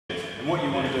And what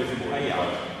you want to do from here,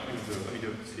 let me do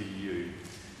it to you.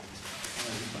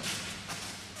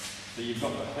 so you've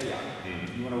got the here,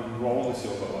 you want to roll this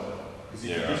elbow over. Because if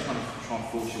you just kind of try and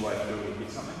force your way through it, hit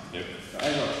something. Yep. So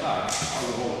as I tug, I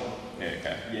will roll it. Yeah,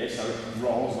 okay. Yeah, so it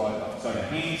rolls over. So the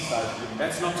hand stays,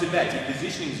 that's not too bad. Your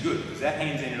positioning is good, because that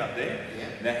hand's ended up there,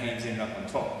 that hand's ended up on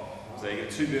top. So you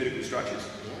get two vertical structures.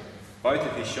 Both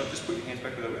of his shots, just put your hands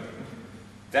back where they were.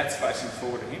 That's facing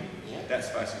forward to him, that's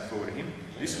facing forward to him.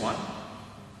 This one,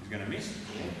 he's going to miss.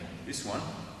 This one,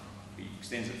 he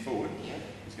extends it forward,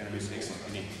 he's going to miss. Excellent.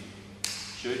 Again.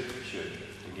 Shoot, shoot.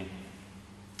 Again.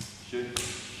 Shoot,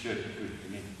 shoot. Good.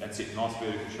 Again. That's it. Nice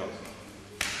vertical shots.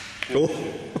 Cool.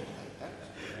 Again.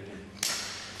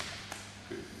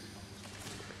 Good.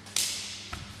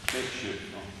 Shoot, shoot.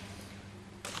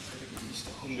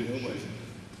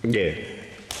 Yeah.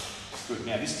 Good.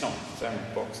 Now this time. Same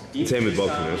with boxing. Same with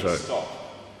boxing, that's right. Stop.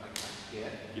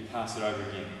 You pass it over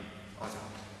again.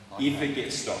 If it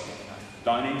gets stopped,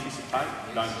 don't anticipate,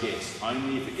 don't guess.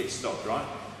 Only if it gets stopped, right?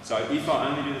 So if I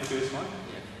only do the first one,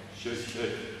 shoot, shoot.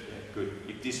 Yeah, good.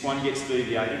 If this one gets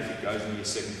deviated, it goes into your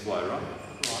second flow, right?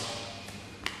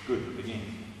 Good. Again.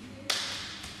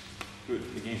 Good.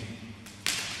 Again.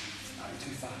 No,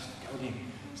 too fast. Go again.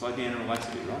 Slow down and relax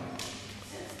a bit, right?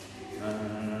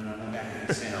 No. Back in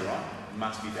the centre, right?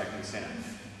 Must be back in the centre.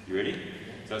 You ready?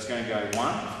 So it's going to go 1,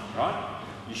 right?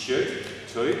 You shoot,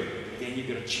 2, then you've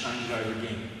got to change it over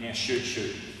again. Now shoot,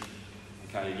 shoot.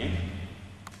 Okay, again.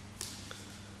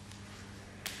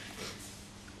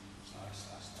 Slow.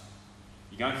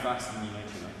 You're going faster than you need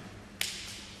to, mate.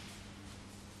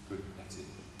 Good, that's it.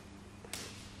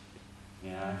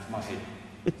 Now, for my head.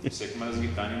 The second one doesn't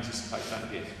get done, anticipate,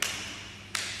 don't guess.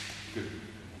 Good.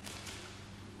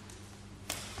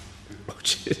 Oh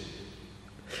shit.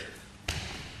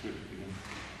 Good, again.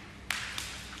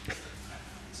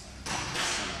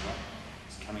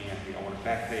 It's coming out here. I want it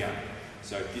back there.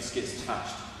 So if this gets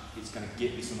touched, it's going to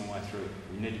get this on the way through.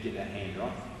 You need to get that hand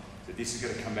right. So this is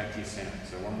going to come back to your centre.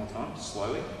 So one more time,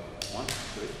 slowly. 1,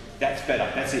 2. That's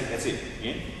better. That's it. That's it.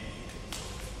 Again.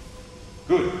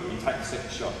 Good. And take the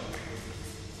second shot.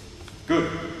 Good.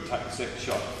 Take the second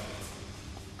shot.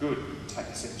 Good. Take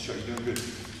the second shot. You're doing good.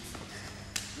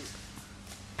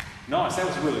 Nice, that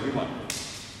was a really good one.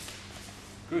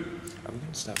 Good. Are we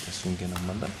going to start wrestling again on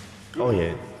Monday? Good. Oh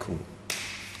yeah, cool.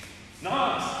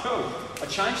 Nice, cool. I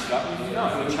changed it up, and you know,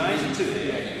 I changed it to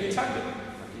there, and you tugged it.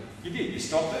 You did, you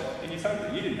stopped it, and you tugged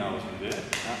it. You didn't know I was going to do that.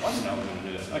 I didn't know I was going to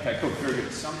do that. Okay, cool, very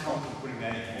good. Sometimes I'm putting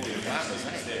that in all your muscles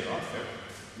there, right?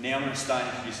 Now I'm going to start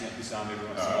introducing this arm every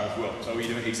once in a while as well. So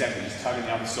you're doing exactly, just tugging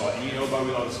the other side, and you elbow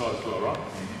with the other side as well, right?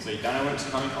 So you don't know when it's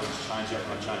coming, I'll just change it up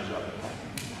and I'll change it up.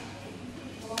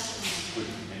 Good.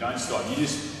 Now don't stop.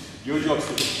 Your job's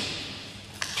to do.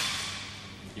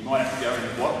 You might have to go in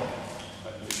the block,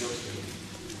 but your job's to do.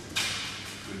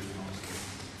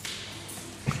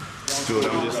 Good.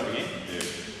 I'm just. Yeah.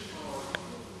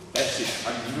 That's it.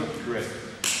 You do it correct.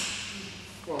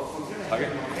 Okay.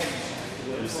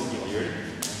 Just thinking. You ready?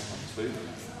 1, 2.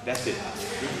 That's it.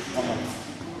 Good. One more.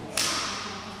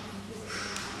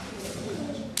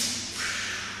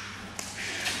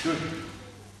 Good.